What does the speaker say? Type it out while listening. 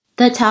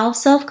The Tao of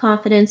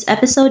Self-Confidence,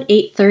 episode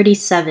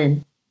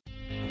 837.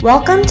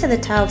 Welcome to the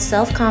Tao of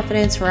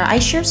Self-Confidence, where I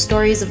share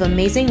stories of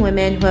amazing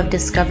women who have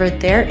discovered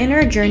their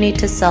inner journey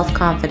to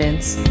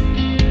self-confidence.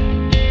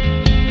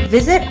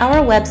 Visit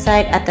our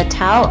website at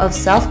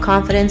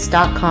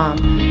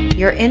thetaoofselfconfidence.com.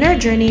 Your inner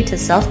journey to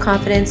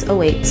self-confidence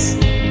awaits.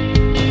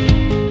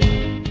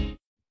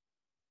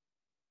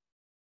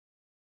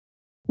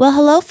 Well,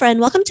 hello, friend.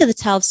 Welcome to the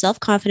Tao of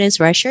Self-Confidence,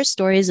 where I share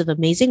stories of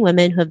amazing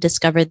women who have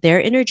discovered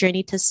their inner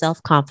journey to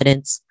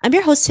self-confidence. I'm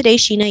your host today,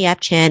 Sheena Yap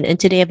Chan, and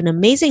today I have an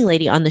amazing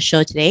lady on the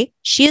show today.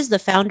 She is the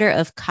founder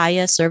of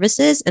Kaya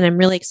Services, and I'm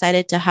really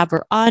excited to have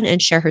her on and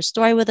share her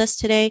story with us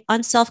today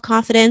on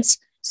self-confidence.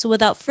 So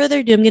without further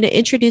ado, I'm going to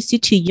introduce you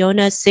to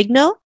Yona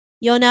Signo.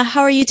 Yona,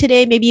 how are you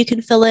today? Maybe you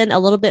can fill in a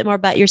little bit more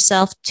about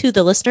yourself to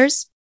the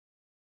listeners.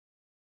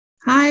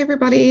 Hi,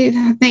 everybody.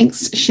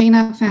 Thanks,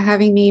 Sheena, for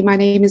having me. My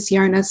name is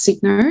Yona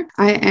Signo.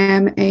 I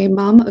am a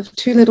mum of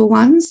two little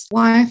ones,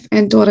 wife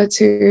and daughter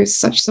to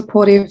such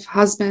supportive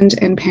husband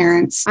and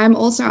parents. I'm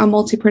also a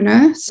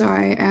multipreneur, so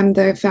I am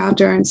the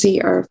founder and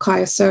CEO of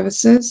Kaya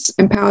Services,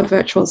 Empowered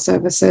Virtual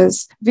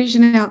Services,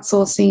 Vision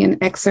Outsourcing, and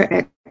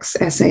ExoX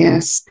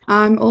SAS.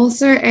 I'm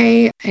also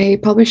a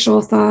published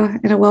author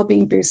and a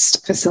Wellbeing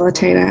Boost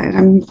facilitator, and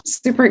I'm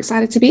super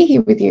excited to be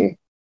here with you.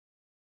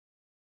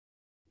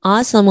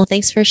 Awesome. Well,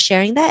 thanks for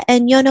sharing that.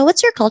 And Yona,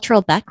 what's your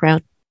cultural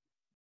background?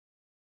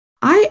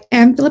 I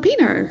am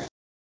Filipino.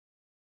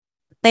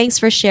 Thanks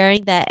for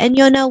sharing that. And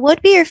Yona, what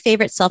would be your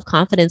favorite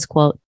self-confidence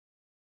quote?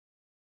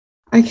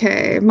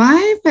 Okay,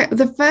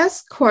 the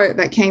first quote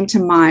that came to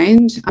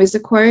mind is a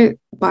quote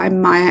by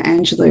Maya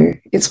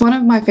Angelou. It's one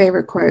of my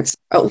favorite quotes.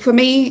 For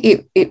me,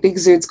 it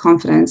exudes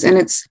confidence, and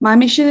it's, "My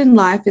mission in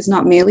life is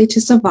not merely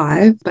to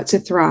survive, but to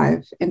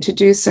thrive, and to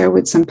do so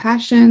with some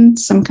passion,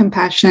 some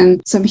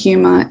compassion, some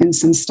humor, and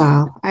some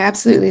style." I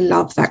absolutely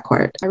love that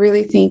quote. I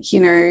really think,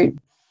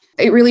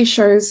 it really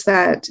shows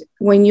that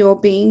when you're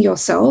being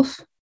yourself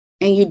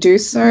and you do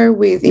so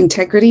with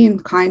integrity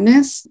and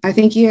kindness, I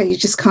think, you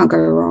just can't go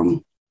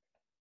wrong.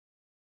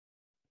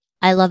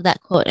 I love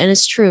that quote. And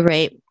it's true,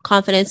 right?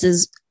 Confidence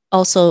is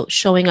also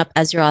showing up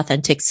as your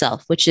authentic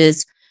self, which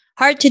is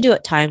hard to do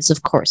at times,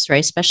 of course,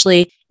 right?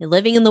 Especially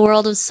living in the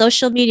world of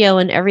social media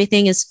when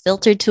everything is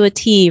filtered to a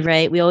T,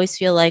 right? We always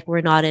feel like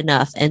we're not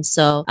enough. And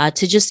so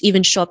to just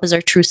even show up as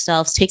our true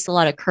selves takes a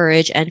lot of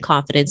courage and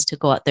confidence to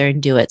go out there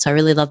and do it. So I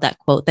really love that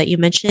quote that you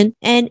mentioned.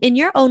 And in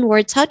your own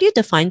words, how do you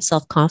define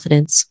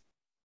self-confidence?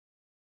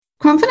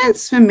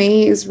 Confidence for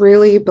me is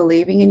really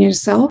believing in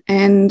yourself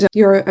and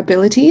your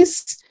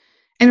abilities,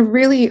 and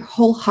really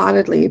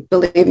wholeheartedly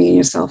believing in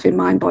yourself in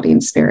mind, body,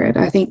 and spirit.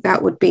 I think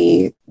that would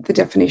be the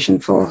definition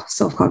for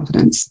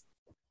self-confidence.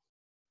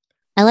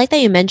 I like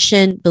that you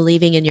mentioned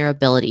believing in your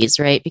abilities,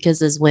 right?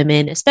 Because as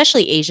women,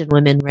 especially Asian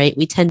women, right,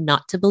 we tend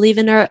not to believe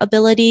in our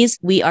abilities.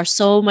 We are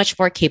so much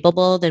more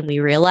capable than we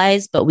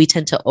realize, but we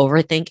tend to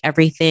overthink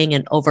everything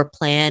and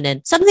overplan,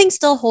 and something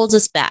still holds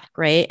us back,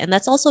 right? And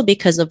that's also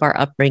because of our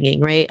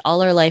upbringing, right?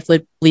 All our life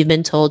we've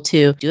been told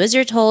to do as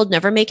you're told,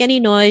 never make any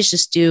noise,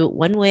 just do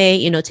one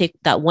way, take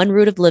that one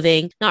route of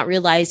living, not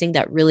realizing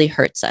that really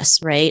hurts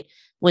us, right?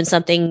 When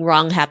something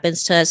wrong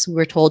happens to us,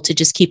 we're told to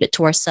just keep it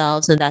to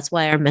ourselves. And that's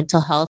why our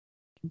mental health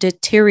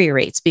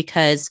deteriorates,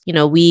 because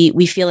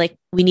we feel like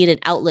we need an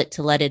outlet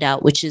to let it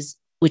out, which is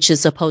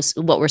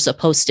what we're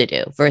supposed to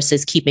do,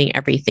 versus keeping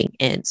everything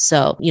in.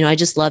 So I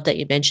just love that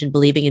you mentioned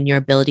believing in your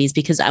abilities,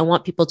 because I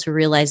want people to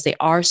realize they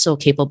are so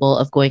capable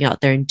of going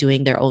out there and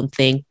doing their own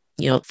thing,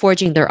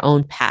 forging their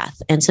own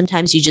path. And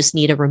sometimes you just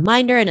need a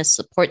reminder and a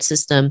support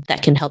system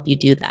that can help you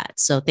do that.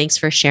 So thanks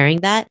for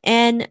sharing that.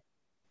 And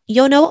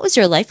Yona, what was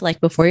your life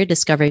like before your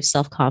discovery of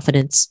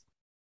self-confidence?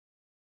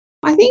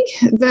 I think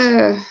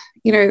the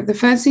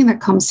first thing that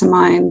comes to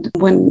mind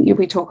when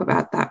we talk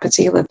about that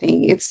particular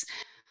thing, it's,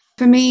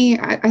 for me,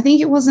 I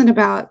think it wasn't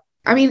about,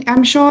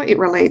 I'm sure it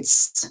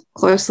relates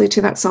closely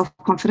to that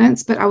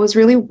self-confidence, but I was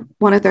really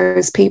one of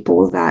those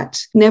people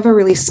that never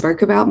really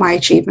spoke about my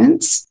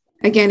achievements.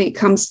 Again, it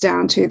comes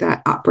down to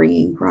that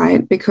upbringing,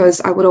 right?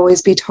 Because I would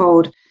always be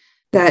told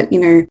that,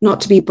 not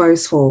to be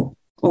boastful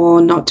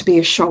or not to be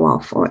a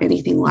show-off or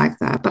anything like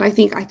that. But I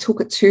think I took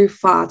it too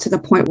far, to the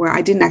point where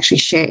I didn't actually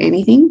share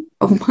anything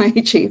of my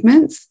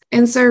achievements.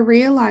 And so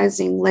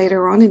realizing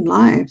later on in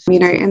life,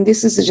 and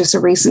this is just a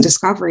recent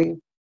discovery,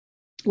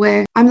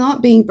 where I'm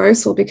not being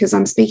boastful because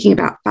I'm speaking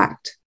about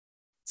fact.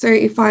 So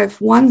if I've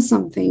won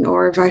something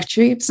or if I've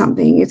achieved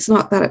something, it's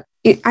not that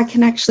I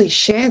can actually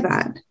share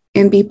that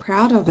and be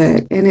proud of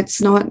it. And it's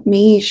not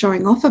me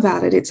showing off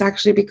about it. It's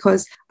actually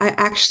because I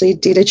actually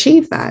did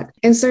achieve that.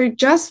 And so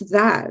just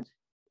that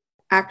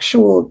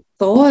actual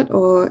thought,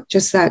 or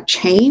just that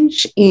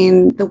change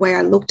in the way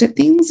I looked at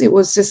things, it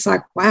was just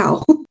like,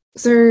 wow.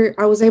 So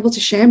I was able to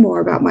share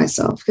more about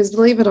myself, because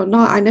believe it or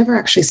not, I never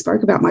actually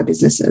spoke about my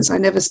businesses. I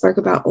never spoke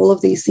about all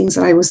of these things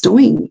that I was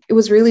doing. It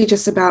was really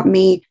just about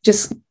me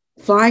just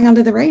flying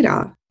under the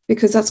radar,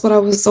 because that's what I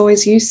was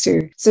always used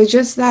to. So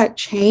just that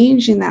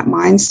change in that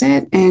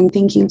mindset, and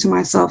thinking to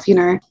myself,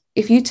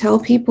 if you tell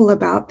people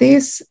about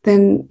this,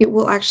 then it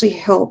will actually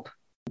help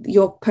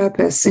your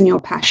purpose and your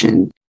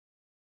passion.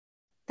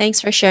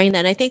 Thanks for sharing that.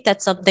 And I think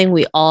that's something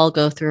we all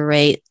go through,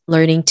 right?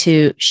 Learning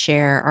to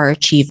share our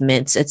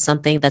achievements. It's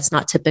something that's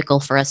not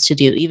typical for us to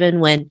do. Even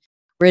when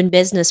we're in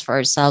business for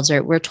ourselves,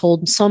 right? We're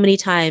told so many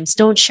times,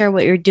 don't share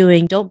what you're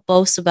doing. Don't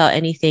boast about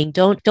anything.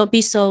 Don't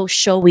be so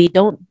showy.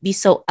 Don't be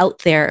so out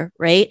there,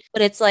 right?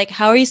 But it's like,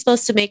 how are you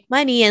supposed to make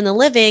money and a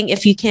living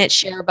if you can't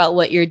share about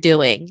what you're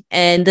doing?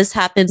 And this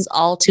happens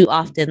all too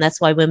often. That's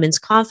why women's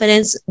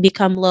confidence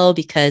become low,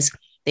 because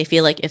they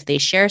feel like if they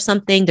share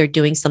something, they're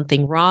doing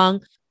something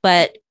wrong.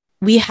 But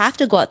we have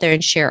to go out there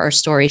and share our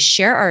stories,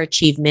 share our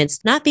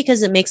achievements, not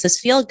because it makes us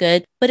feel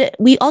good, but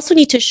we also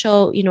need to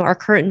show, our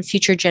current and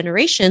future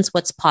generations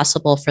what's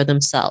possible for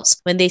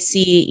themselves. When they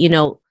see,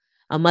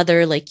 a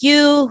mother like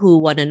you who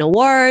won an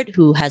award,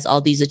 who has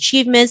all these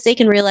achievements, they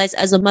can realize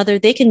as a mother,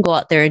 they can go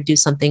out there and do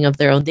something of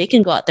their own. They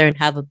can go out there and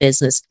have a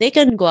business. They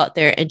can go out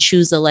there and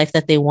choose the life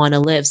that they want to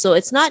live. So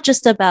it's not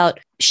just about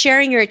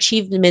sharing your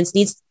achievements.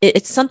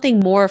 It's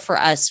something more for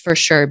us, for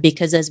sure,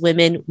 because as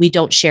women, we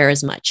don't share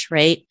as much,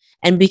 right?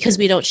 And because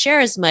we don't share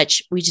as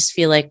much, we just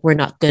feel like we're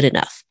not good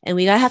enough. And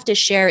we gotta have to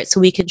share it so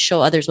we can show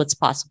others what's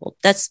possible.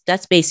 That's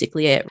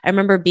basically it. I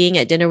remember being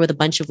at dinner with a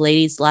bunch of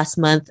ladies last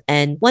month.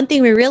 And one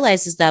thing we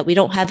realized is that we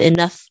don't have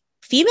enough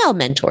female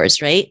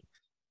mentors, right?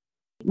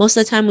 Most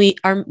of the time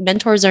our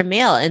mentors are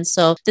male. And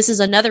so this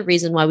is another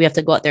reason why we have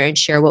to go out there and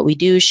share what we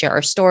do, share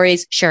our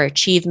stories, share our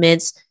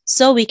achievements,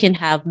 so we can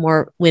have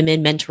more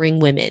women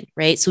mentoring women,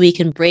 right? So we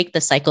can break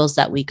the cycles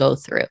that we go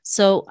through.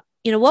 So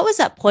what was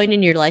that point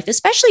in your life,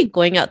 especially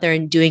going out there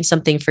and doing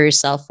something for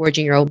yourself,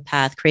 forging your own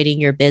path, creating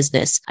your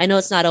business? I know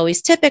it's not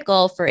always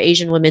typical for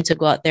Asian women to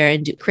go out there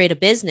and create a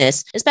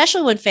business,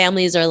 especially when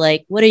families are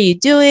like, what are you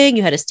doing?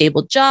 You had a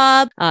stable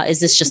job.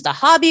 Is this just a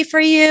hobby for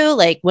you?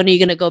 Like, when are you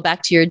going to go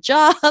back to your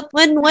job?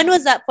 When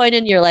was that point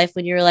in your life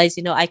when you realized,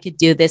 I could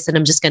do this and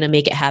I'm just going to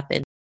make it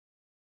happen?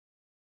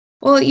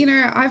 Well,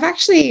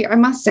 I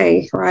must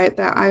say, right,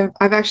 that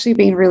I've actually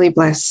been really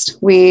blessed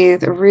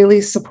with a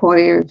really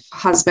supportive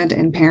husband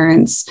and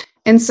parents.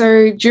 And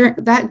so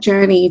that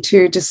journey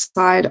to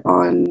decide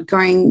on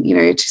going,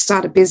 to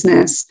start a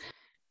business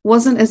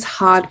wasn't as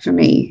hard for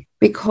me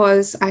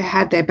because I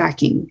had their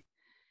backing.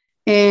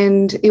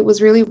 And it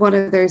was really one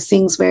of those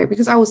things where,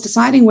 because I was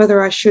deciding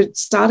whether I should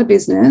start a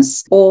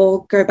business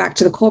or go back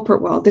to the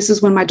corporate world. This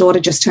is when my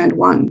daughter just turned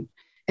 1.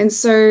 And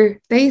so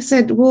they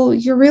said, well,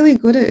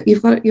 you've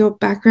got your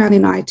background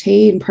in IT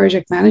and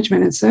project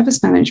management and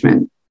service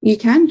management. You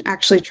can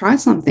actually try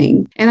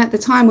something. And at the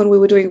time when we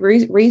were doing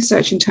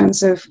research in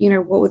terms of,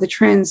 what were the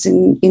trends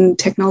in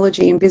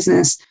technology and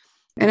business,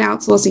 and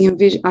outsourcing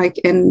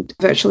and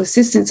virtual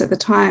assistants at the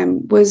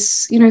time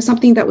was,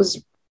 something that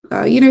was,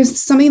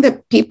 something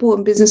that people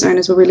and business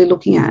owners were really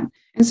looking at.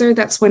 And so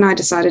that's when I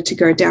decided to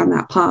go down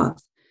that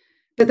path.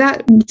 But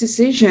that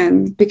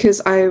decision,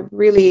 because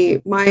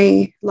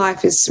my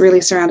life is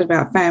really surrounded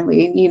about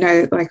family,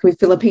 like with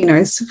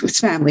Filipinos, it's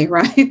family,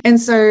 right?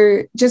 And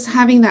so just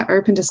having that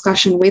open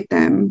discussion with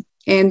them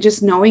and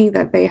just knowing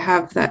that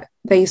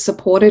they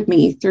supported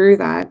me through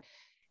that,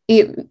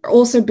 it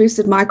also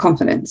boosted my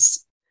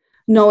confidence,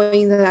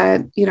 knowing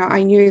that,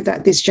 I knew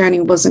that this journey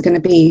wasn't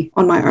going to be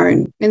on my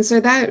own. And so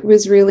that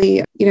was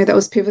really, that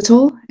was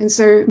pivotal. And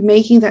so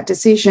making that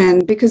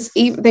decision, because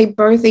they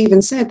both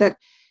even said that,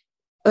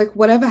 like,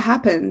 whatever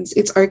happens,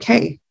 it's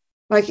okay.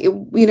 Like,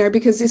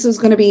 because this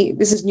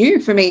is new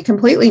for me,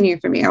 completely new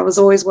for me. I was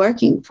always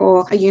working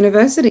for a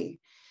university.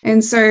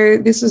 And so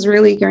this was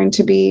really going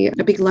to be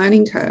a big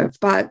learning curve.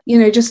 But,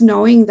 just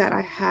knowing that I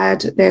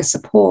had their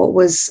support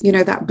was,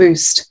 that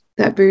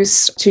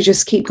boost to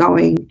just keep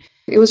going.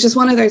 It was just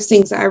one of those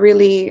things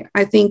that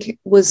I think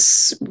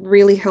was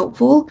really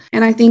helpful.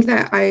 And I think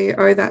that I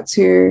owe that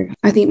to,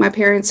 I think my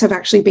parents have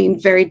actually been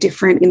very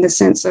different in the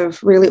sense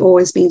of really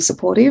always being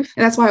supportive.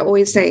 And that's why I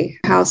always say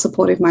how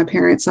supportive my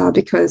parents are,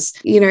 because,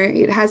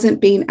 it hasn't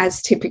been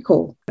as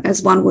typical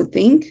as one would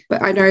think.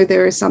 But I know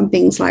there are some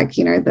things like,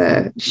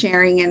 the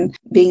sharing and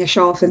being a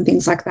show off and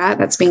things like that,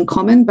 that's been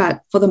common.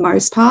 But for the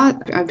most part,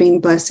 I've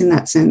been blessed in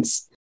that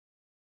sense.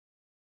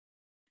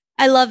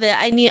 I love it.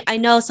 I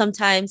know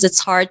sometimes it's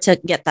hard to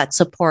get that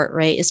support,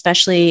 right?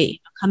 Especially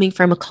coming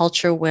from a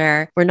culture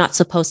where we're not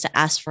supposed to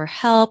ask for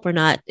help.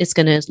 It's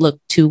going to look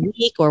too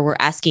weak, or we're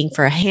asking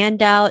for a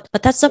handout.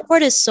 But that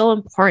support is so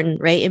important,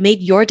 right? It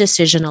made your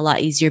decision a lot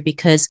easier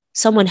because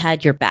someone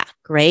had your back,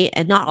 right?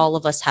 And not all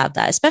of us have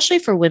that, especially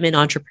for women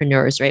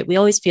entrepreneurs, right? We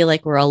always feel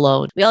like we're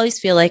alone. We always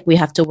feel like we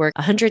have to work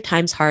 100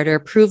 times harder,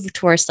 prove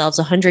to ourselves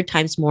 100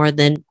 times more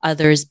than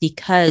others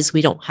because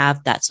we don't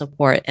have that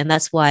support. And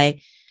that's why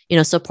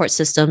support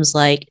systems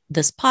like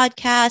this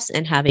podcast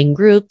and having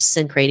groups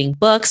and creating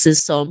books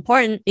is so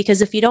important,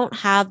 because if you don't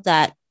have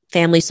that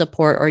family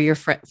support or your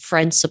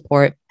friend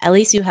support, at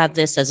least you have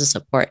this as a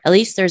support. At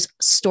least there's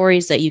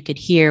stories that you could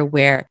hear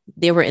where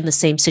they were in the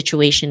same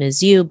situation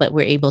as you, but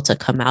were able to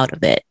come out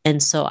of it.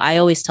 And so I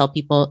always tell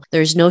people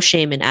there's no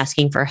shame in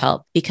asking for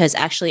help, because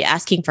actually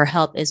asking for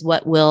help is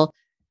what will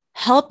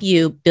help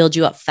you build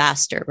you up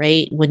faster,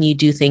 right? When you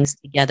do things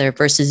together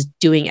versus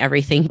doing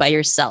everything by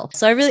yourself.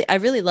 So I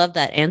really love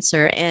that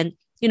answer. And,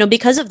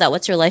 because of that,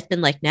 what's your life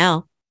been like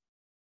now?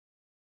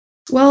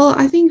 Well,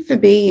 I think for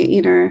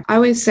me, I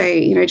always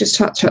say, just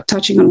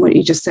touching on what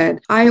you just said,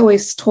 I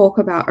always talk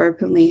about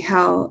openly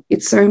how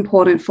it's so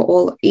important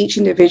for each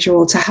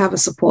individual to have a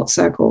support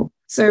circle.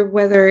 So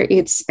whether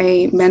it's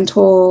a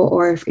mentor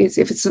or if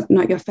it's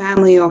not your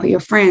family or your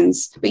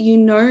friends, but you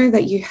know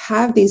that you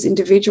have these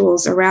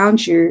individuals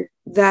around you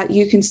that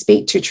you can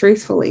speak to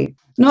truthfully.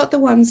 Not the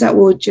ones that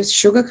will just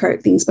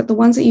sugarcoat things, but the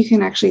ones that you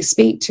can actually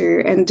speak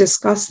to and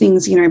discuss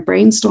things,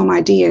 brainstorm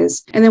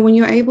ideas. And then when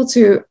you're able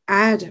to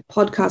add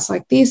podcasts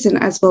like this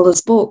and as well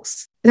as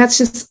books, that's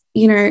just,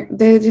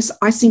 they're just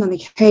icing on the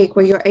cake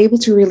where you're able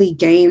to really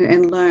gain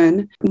and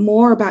learn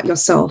more about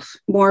yourself,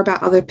 more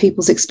about other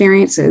people's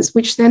experiences,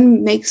 which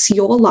then makes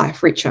your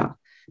life richer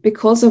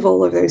because of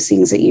all of those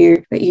things that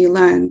you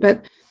learn.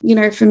 But,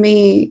 for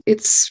me,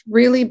 it's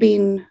really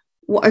been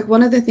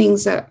one of the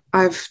things that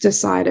I've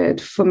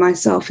decided for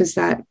myself is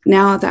that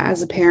now that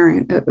as a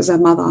parent, as a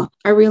mother,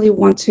 I really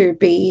want to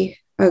be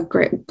a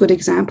good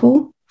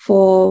example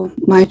for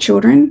my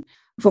children,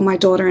 for my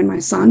daughter and my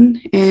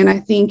son. And I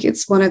think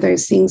it's one of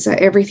those things that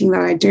everything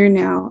that I do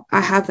now,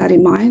 I have that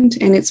in mind.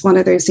 And it's one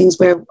of those things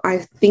where I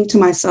think to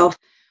myself,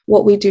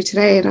 what we do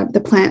today and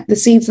the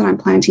seeds that I'm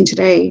planting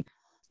today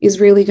is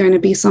really going to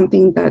be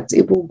something that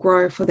it will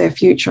grow for their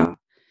future.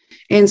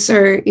 And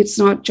so it's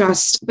not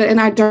just,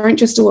 and I don't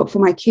just do it for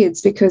my kids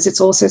because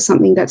it's also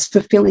something that's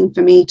fulfilling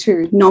for me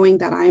too, knowing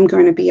that I am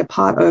going to be a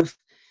part of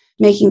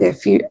making their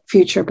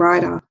future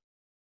brighter.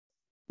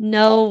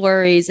 No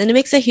worries. And it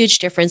makes a huge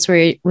difference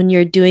when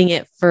you're doing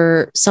it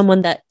for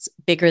someone that's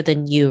bigger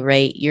than you,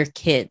 right? Your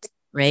kids,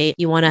 right?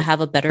 You want to have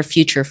a better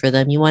future for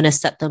them. You want to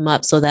set them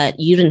up so that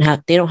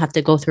they don't have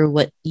to go through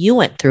what you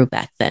went through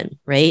back then,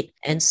 right?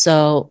 And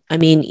so, I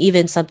mean,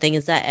 even something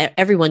is that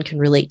everyone can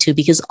relate to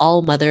because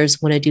all mothers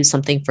want to do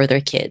something for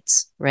their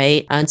kids,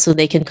 right? And so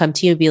they can come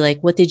to you and be like,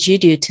 what did you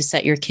do to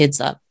set your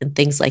kids up and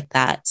things like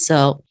that.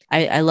 So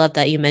I love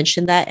that you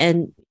mentioned that.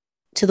 And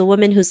to the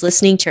woman who's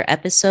listening to your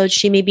episode,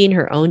 she may be in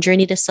her own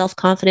journey to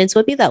self-confidence.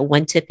 What would be that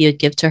one tip you would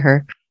give to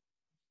her?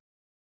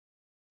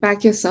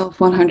 Back yourself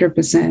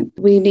 100%.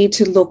 We need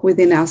to look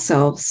within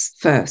ourselves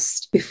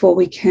first before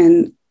we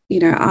can,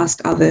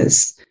 ask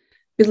others.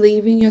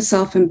 Believe in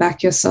yourself and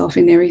back yourself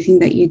in everything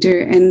that you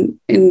do.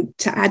 And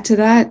to add to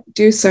that,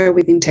 do so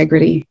with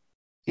integrity.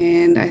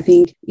 And I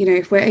think,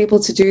 if we're able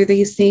to do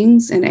these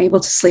things and able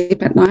to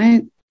sleep at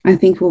night, I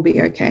think we'll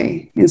be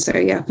okay. And so,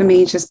 yeah, for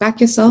me, just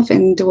back yourself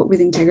and do it with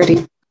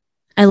integrity.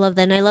 I love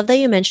that. And I love that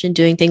you mentioned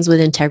doing things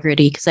with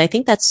integrity because I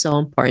think that's so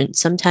important.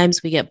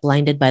 Sometimes we get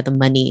blinded by the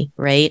money,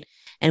 right?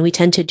 And we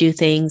tend to do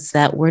things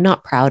that we're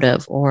not proud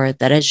of or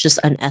that is just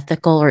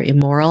unethical or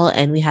immoral.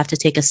 And we have to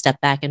take a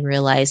step back and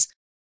realize,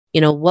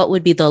 what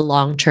would be the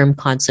long-term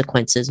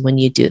consequences when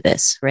you do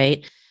this,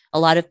 right?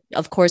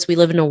 Of course, we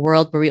live in a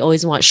world where we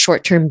always want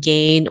short-term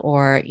gain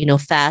or,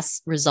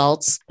 fast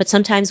results. But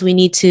sometimes we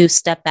need to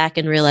step back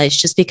and realize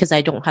just because I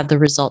don't have the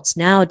results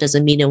now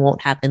doesn't mean it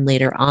won't happen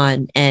later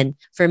on. And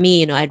for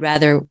me, I'd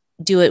rather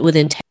do it with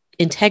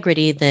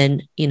integrity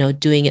than,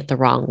 doing it the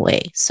wrong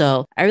way.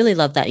 So I really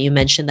love that you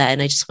mentioned that. And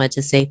I just wanted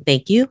to say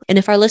thank you. And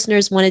if our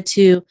listeners wanted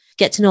to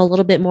get to know a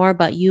little bit more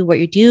about you, what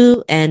you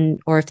do,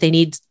 or if they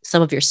need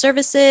some of your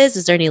services,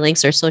 is there any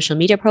links or social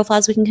media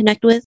profiles we can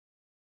connect with?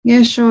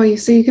 Yeah, sure.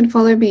 So you can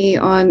follow me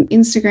on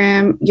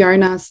Instagram,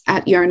 Jonas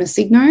at Jonas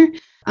Signo.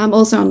 I'm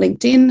also on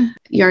LinkedIn,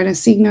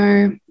 Jonas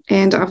Signo.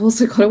 And I've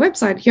also got a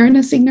website,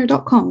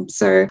 jonasigno.com.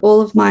 So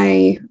all of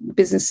my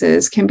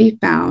businesses can be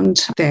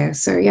found there.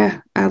 So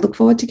yeah, I look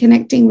forward to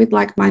connecting with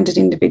like-minded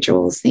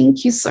individuals.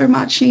 Thank you so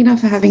much, Sheena,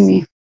 for having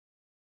me.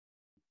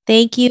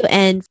 Thank you.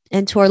 And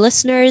to our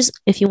listeners,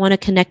 if you want to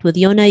connect with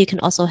Yona, you can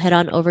also head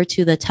on over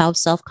to the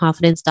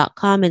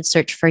taoofselfconfidence.com and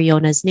search for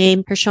Yona's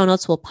name. Her show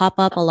notes will pop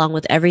up along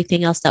with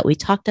everything else that we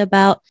talked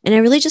about. And I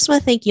really just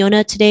want to thank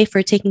Yona today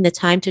for taking the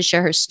time to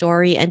share her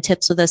story and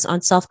tips with us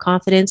on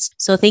self-confidence.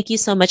 So thank you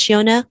so much,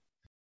 Yona.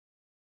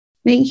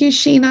 Thank you,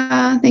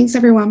 Sheena. Thanks,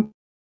 everyone.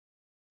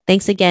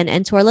 Thanks again.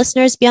 And to our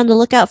listeners, be on the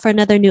lookout for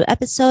another new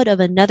episode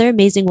of another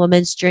amazing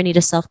woman's journey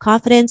to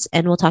self-confidence.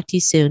 And we'll talk to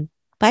you soon.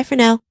 Bye for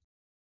now.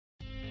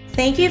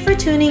 Thank you for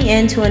tuning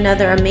in to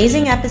another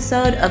amazing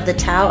episode of The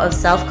Tao of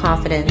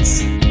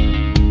Self-Confidence.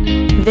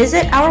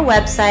 Visit our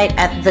website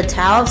at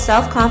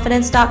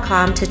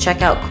thetaoofselfconfidence.com to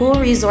check out cool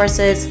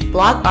resources,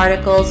 blog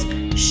articles,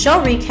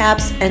 show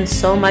recaps, and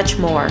so much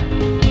more.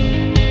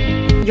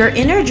 Your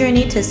inner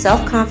journey to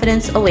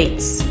self-confidence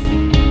awaits.